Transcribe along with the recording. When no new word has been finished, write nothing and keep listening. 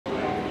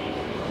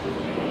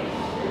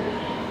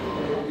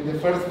the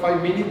first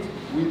 5 minutes,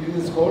 we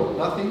didn't score,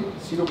 nothing,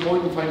 0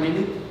 point in 5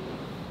 minutes,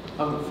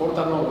 and 4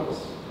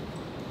 turnovers.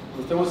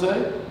 Understand what I'm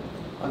saying?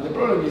 And the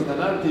problem is that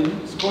our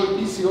team score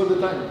easy all the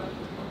time.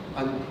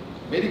 And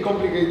very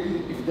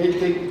complicated if they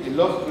take a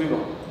lost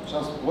rebound.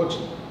 Just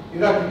watching.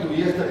 Your attitude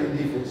yesterday in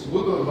defense,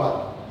 good or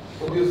bad?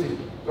 What do you think?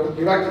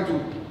 Your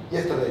attitude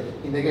yesterday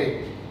in the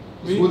game.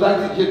 Is good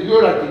attitude,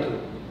 your attitude.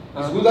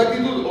 Is good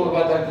attitude or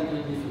bad attitude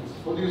in defense?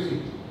 What do you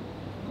think?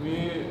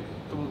 Me,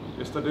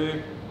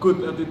 yesterday,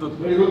 good attitude.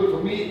 Very good.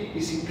 For me,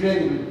 it's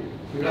incredible,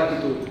 your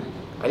attitude.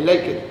 I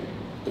like it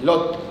a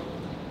lot.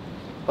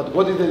 But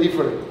what is the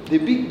difference? The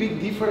big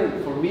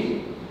difference for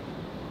me,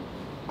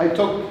 I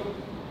talk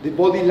the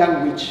body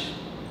language.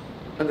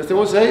 Understand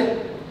what I'm saying?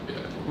 Yeah.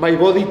 My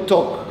body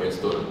talk. Yes,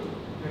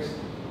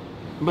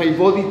 My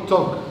body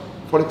talk.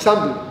 For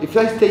example, if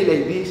I stay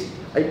like this,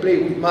 I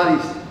play with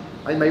Maris,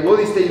 and my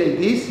body stay like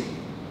this,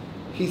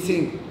 he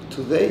think,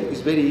 today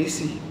is very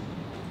easy.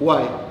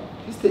 Why?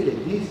 He stay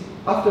like this.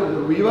 After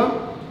the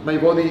rebound, my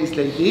body is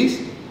like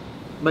this.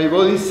 My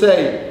body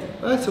say,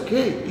 oh, it's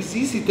okay, it's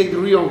easy to take the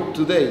rebound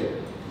today.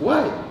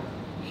 Why?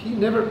 He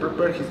never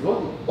prepared his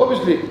body.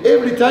 Obviously,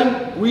 every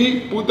time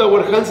we put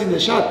our hands in the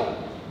shot,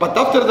 but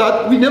after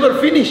that, we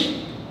never finish.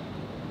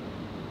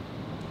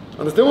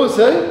 Understand what I'm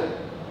saying?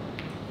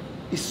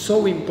 It's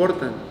so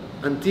important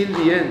until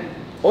the end,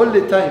 all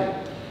the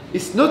time.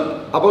 It's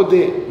not about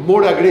the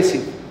more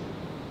aggressive.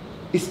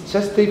 It's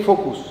just stay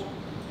focused.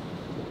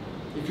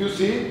 If you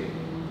see,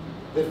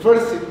 the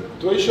first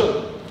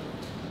situation,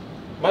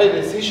 my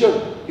decision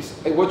is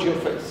I watch your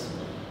face.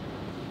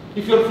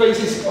 If your face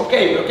is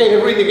okay,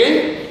 I read the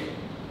game,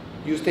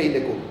 you stay in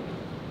the court.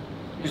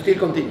 You still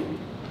continue.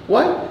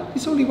 Why?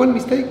 It's only one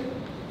mistake.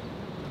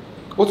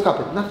 What's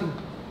happened? Nothing.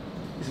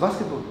 It's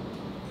basketball.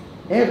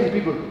 Every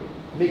people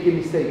make a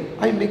mistake.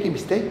 I make a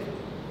mistake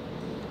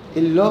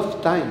a lot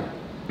of time,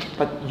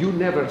 but you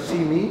never see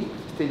me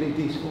stay like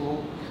this.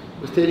 Oh,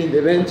 stay in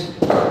the bench,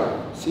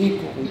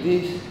 sit like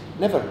this.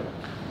 Never.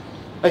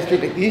 I stay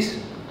like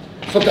this.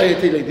 Sometimes I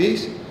stay like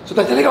this.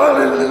 Sometimes I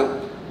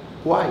go.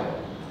 Why?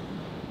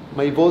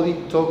 My body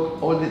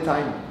talk all the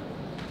time.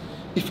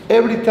 If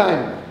every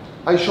time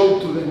I show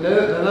to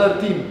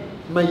another team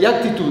my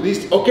attitude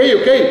is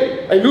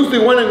okay, I lose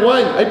the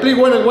one-on-one, I play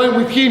one-on-one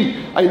with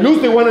him, I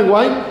lose the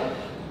one-on-one,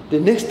 the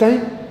next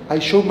time I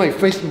show my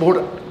face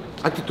more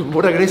attitude,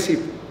 more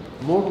aggressive,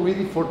 more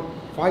ready for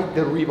fight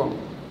the rebound.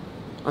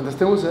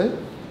 Understand what I'm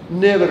saying?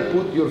 Never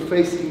put your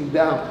face in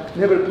down,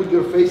 never put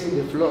your face in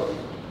the floor.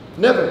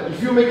 Never.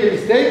 If you make a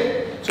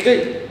mistake, it's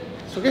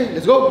okay,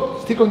 let's go,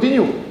 still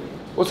continue.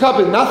 What's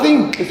happened?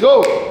 Nothing? Let's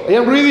go. I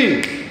am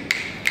ready.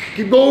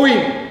 Keep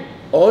going.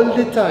 All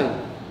the time.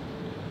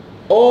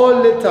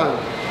 All the time.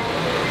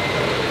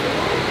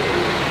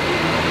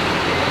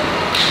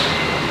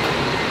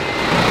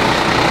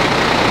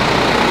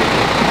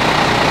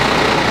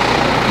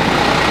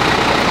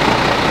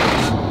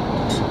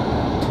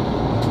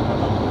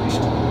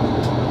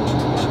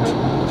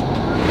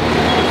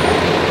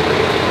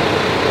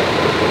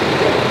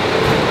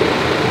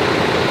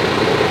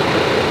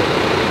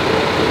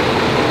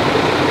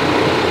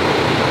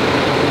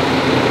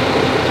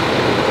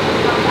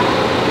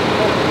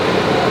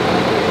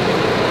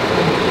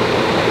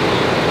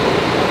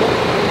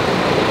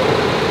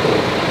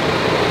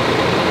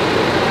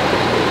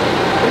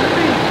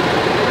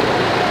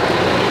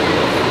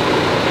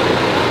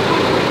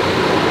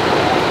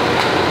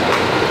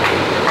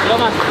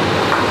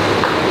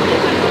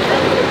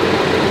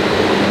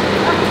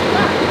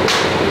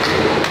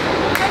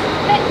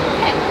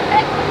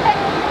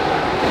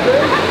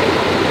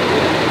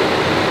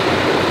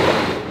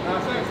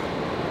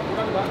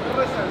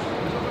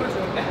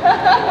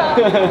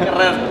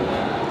 Keren.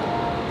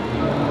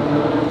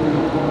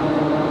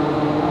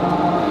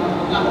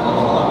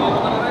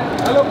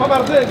 Halo Pak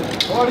Martin.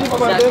 How are you Pak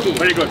Martin?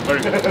 Very good, very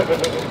good.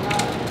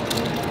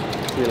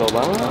 Gila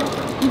banget.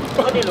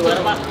 Oh di luar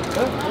Pak.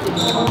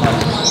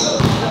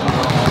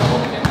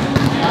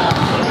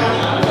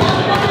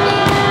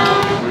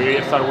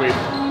 We start with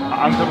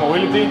ankle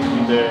mobility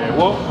in the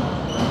wall,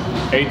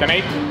 8 and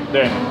 8,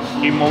 then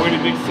hip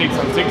mobility 6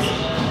 and 6,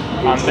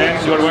 and then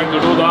you are going to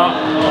do the,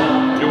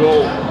 you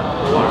go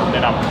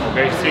then up,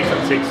 okay, 6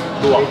 and 6,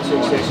 do up.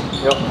 6,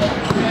 6. Yuk.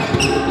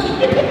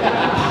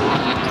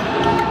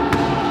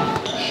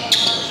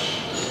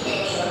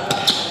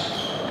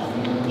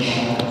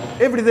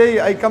 Every day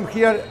I come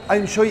here, I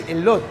enjoy a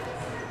lot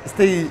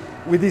stay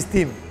with this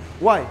team.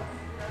 Why?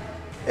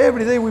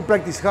 Every day we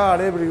practice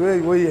hard, every day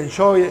we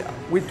enjoy,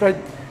 we try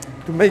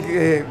to make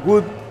a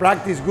good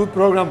practice, good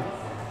program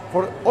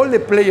for all the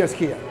players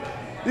here.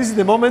 This is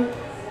the moment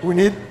we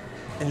need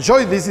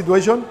enjoy this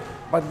situation,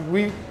 but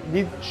we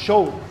need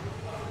show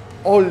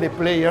all the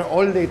players,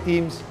 all the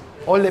teams,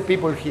 all the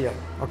people here,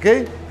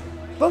 okay?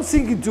 Don't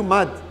think it too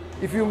much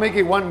if you make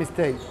one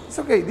mistake. It's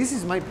okay, this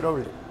is my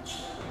problem.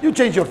 You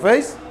change your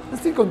face and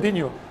still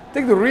continue.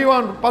 Take the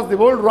rebound, pass the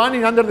ball,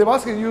 running under the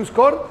basket, you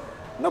score.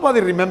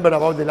 Nobody remember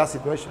about the last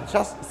situation,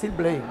 just still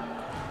playing.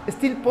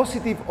 Still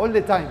positive all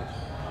the time.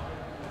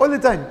 All the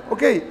time,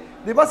 okay?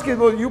 the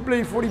basketball you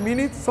play 40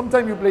 minutes,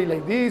 sometimes you play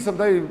like this,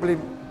 sometimes you play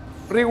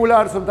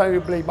regular, sometimes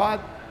you play bad.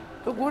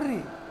 Don't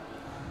worry.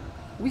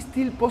 We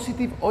still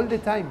positive all the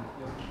time.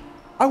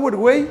 Our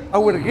way,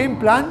 our game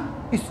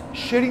plan is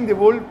sharing the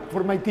ball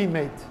for my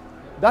teammate.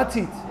 That's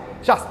it.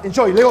 Just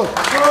enjoy, Leon.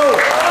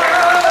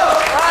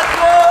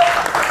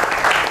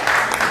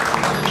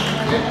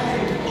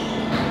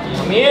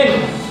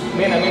 Amin.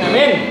 Amin, amin,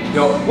 amin.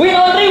 Yo. Win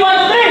on 3, 1,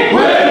 2,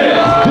 3.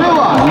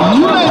 Dewa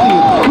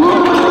United.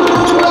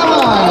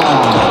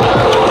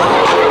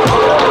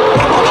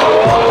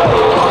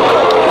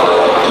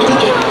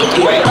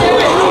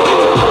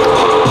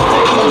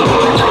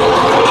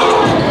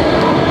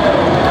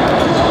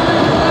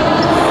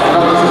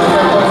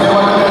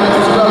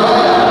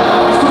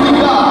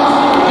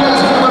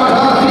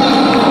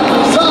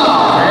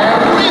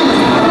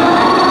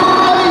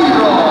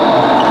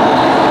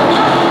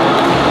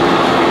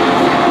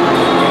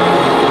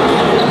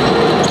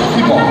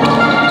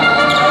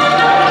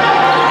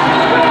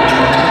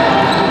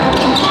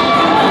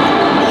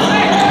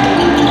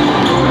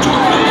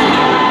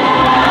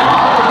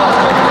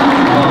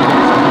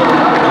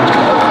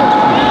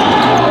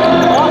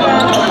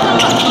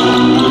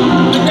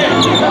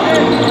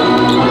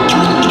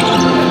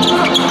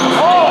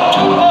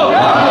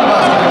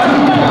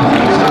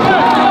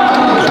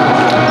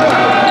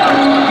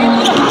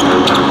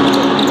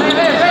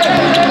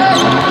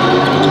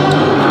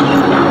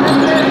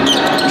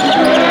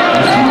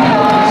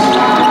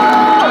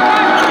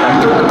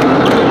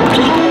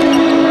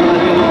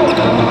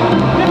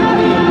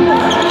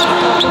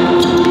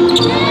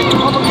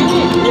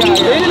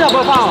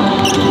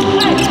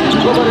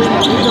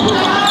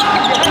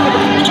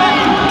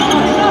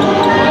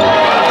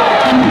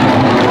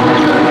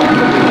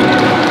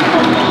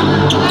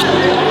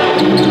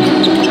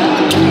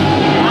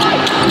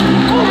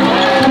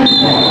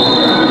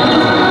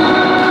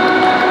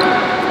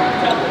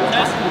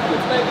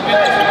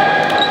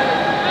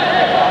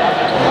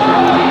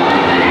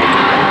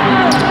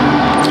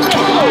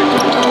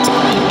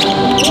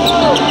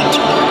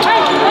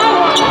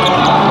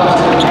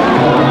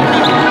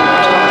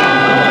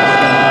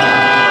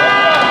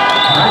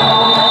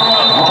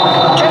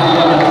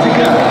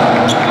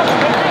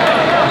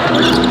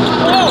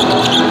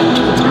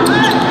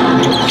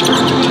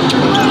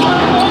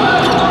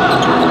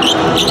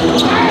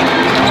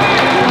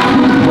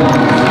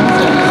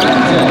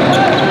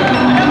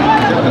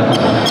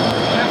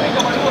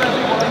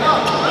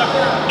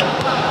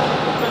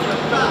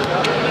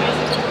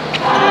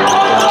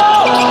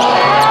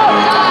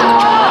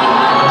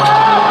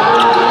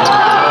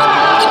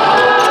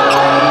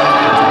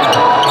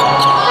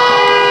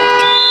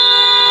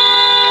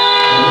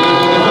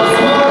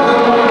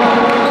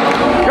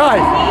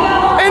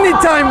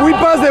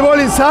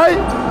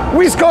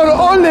 We score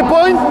all the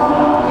points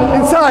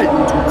inside.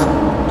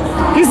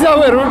 Is that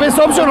our best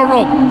option or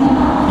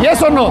not?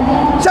 Yes or no?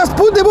 Just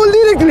put the ball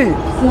directly.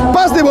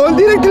 Pass the ball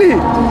directly.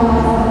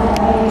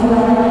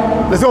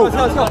 Let's go.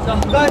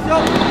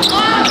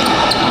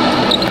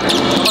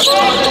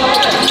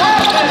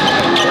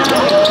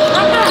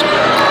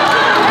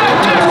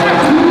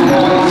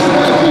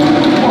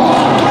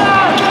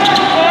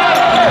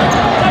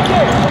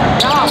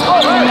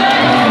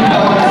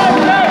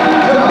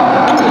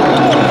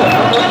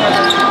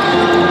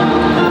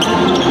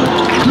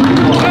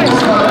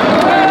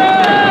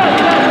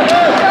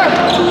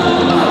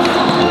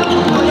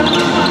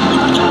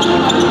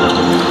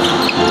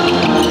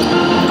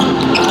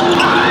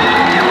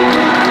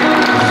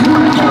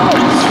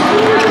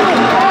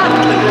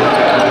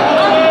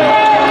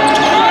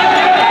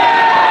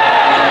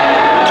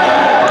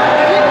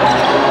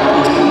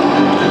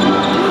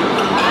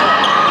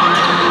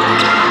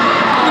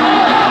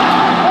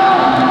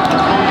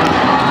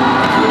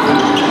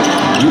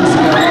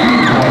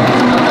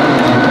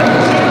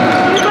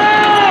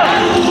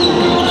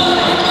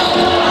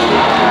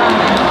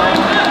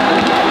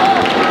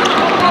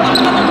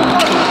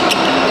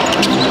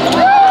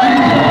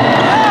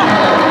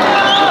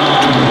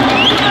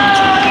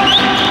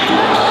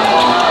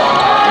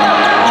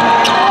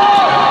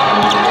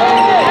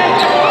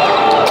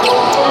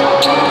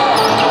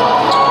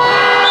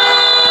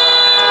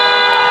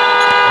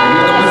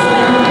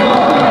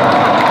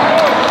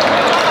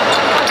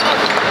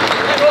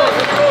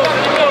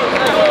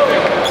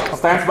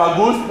 Stance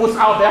bagus, push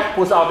out ya,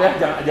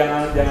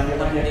 jangan aja.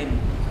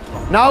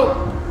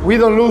 Now we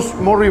don't lose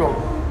more rebound.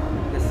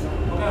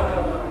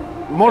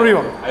 More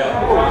rebound.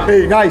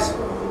 Hey guys,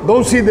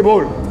 don't see the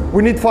ball.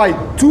 We need fight.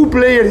 2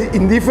 players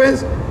in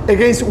defense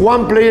against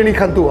 1 player in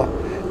Cantua.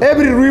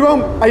 Every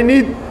rebound I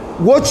need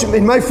watch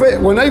in my face.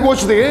 When I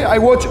watch the game, I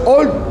watch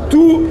all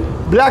 2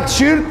 black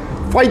shirts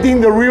fighting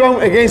the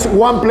rebound against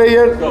 1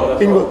 player.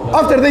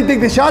 After they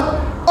take the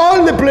shot,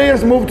 all the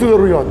players move to the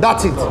rebound.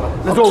 That's it.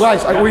 Let's go,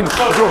 guys. I win.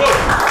 Let's go.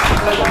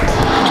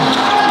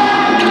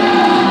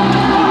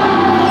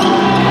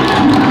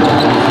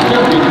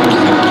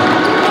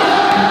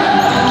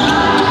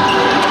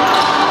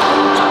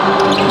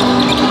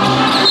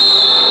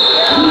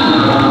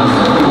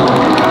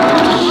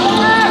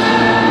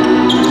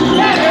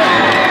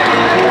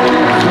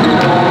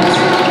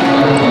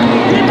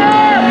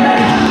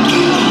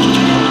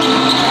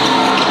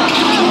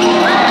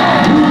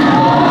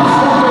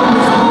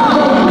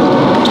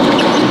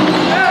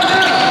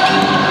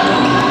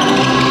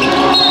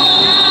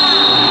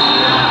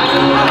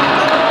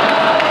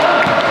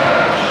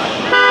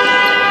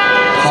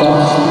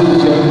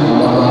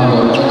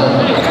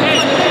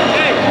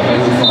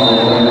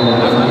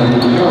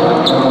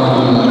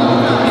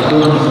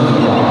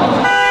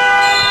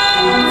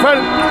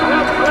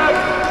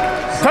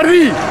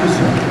 Ferdi!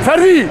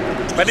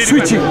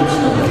 Switching! You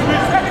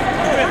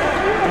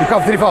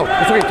have 3 fouls.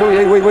 It's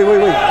okay. Wait.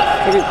 Okay.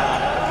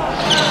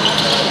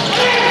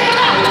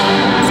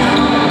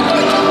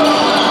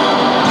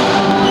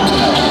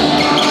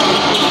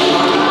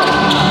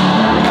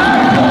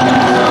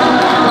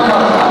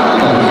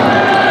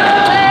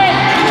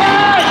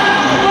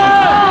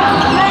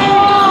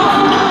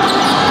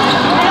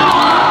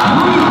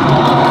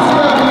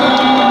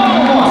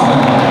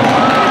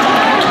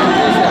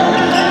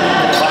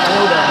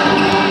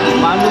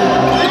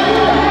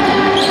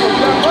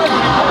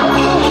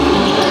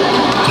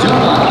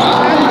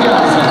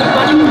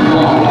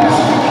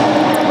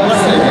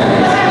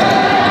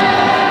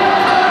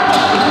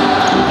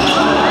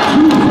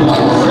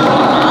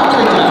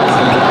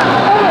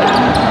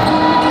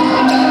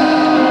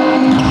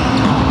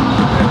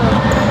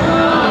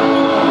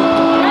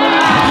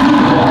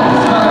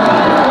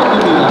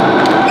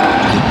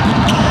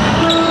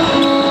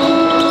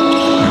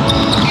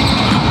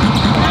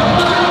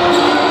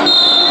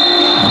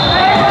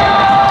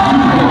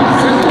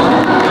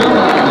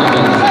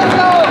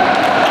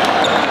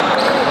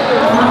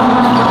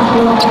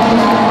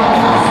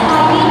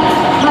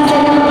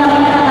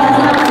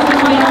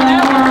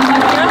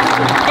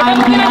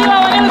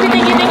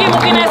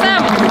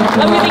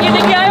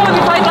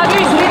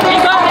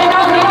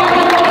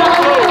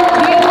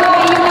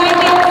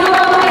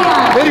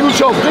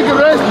 Take a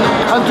rest,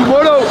 and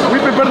tomorrow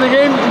we prepare the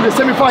game in the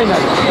semifinal,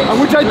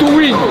 and we try to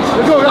win.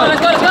 Let's go, guys.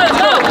 Let's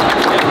go.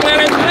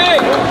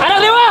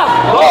 Anakdewa.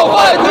 Oh,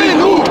 5, 3,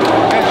 2.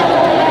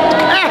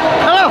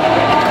 Hello.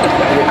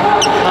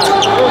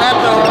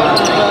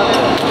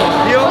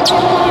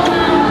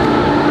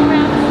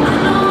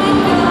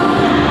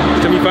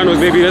 Semifinal,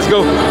 baby, let's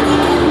go.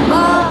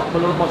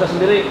 Menurut Moses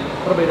sendiri,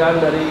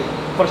 perbedaan dari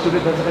first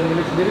unit dan second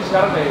unit sendiri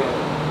sekarang kayak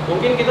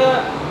Mungkin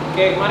kita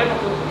kayak kemarin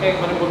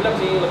gue bilang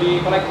sih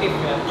lebih kolektif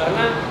ya,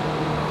 karena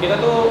kita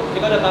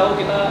udah tahu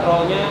kita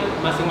role-nya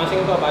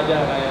masing-masing tuh apa aja.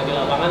 Kayak di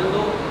lapangan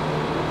tuh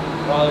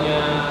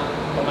role-nya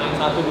pemain 1,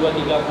 2,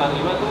 3,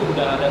 4, 5 tuh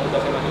udah ada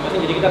tugasnya masing-masing,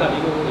 jadi kita nggak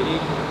bingung. Jadi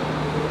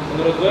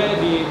menurut gue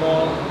di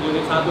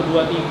unit 1,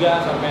 2,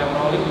 3 sampai yang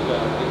rolling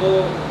juga itu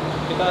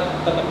kita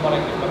tetap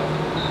kolektif banget.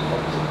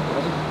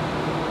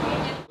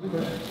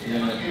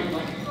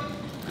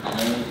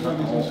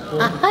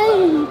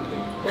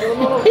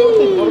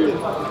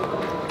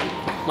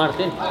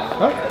 Martin.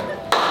 Huh?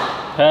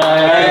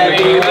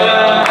 Happy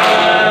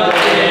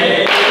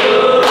birthday to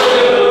you.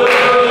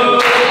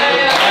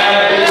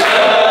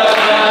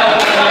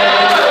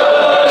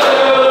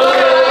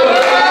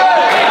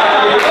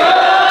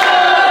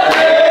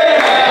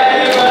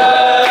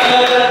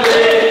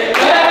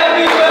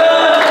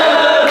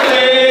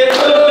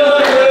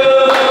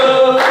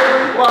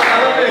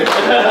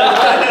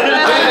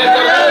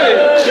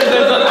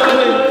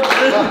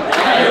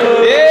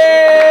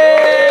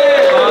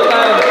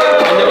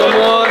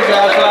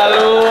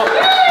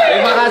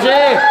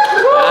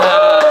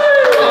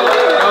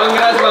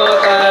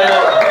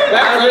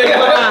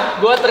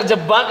 Gua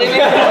terjebak ini.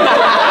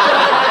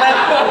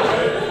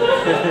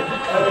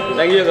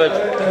 Thank you, coach.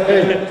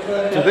 Hey,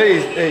 today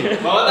is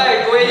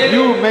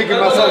you make a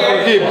massage for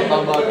him.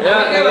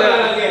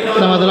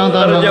 Selamat ulang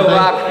tahun, Bang.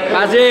 Terjebak.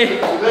 Kasih.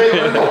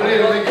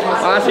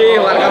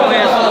 Kasih warga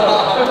mes.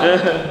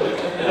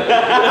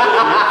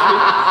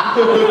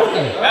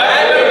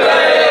 Happy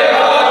birthday.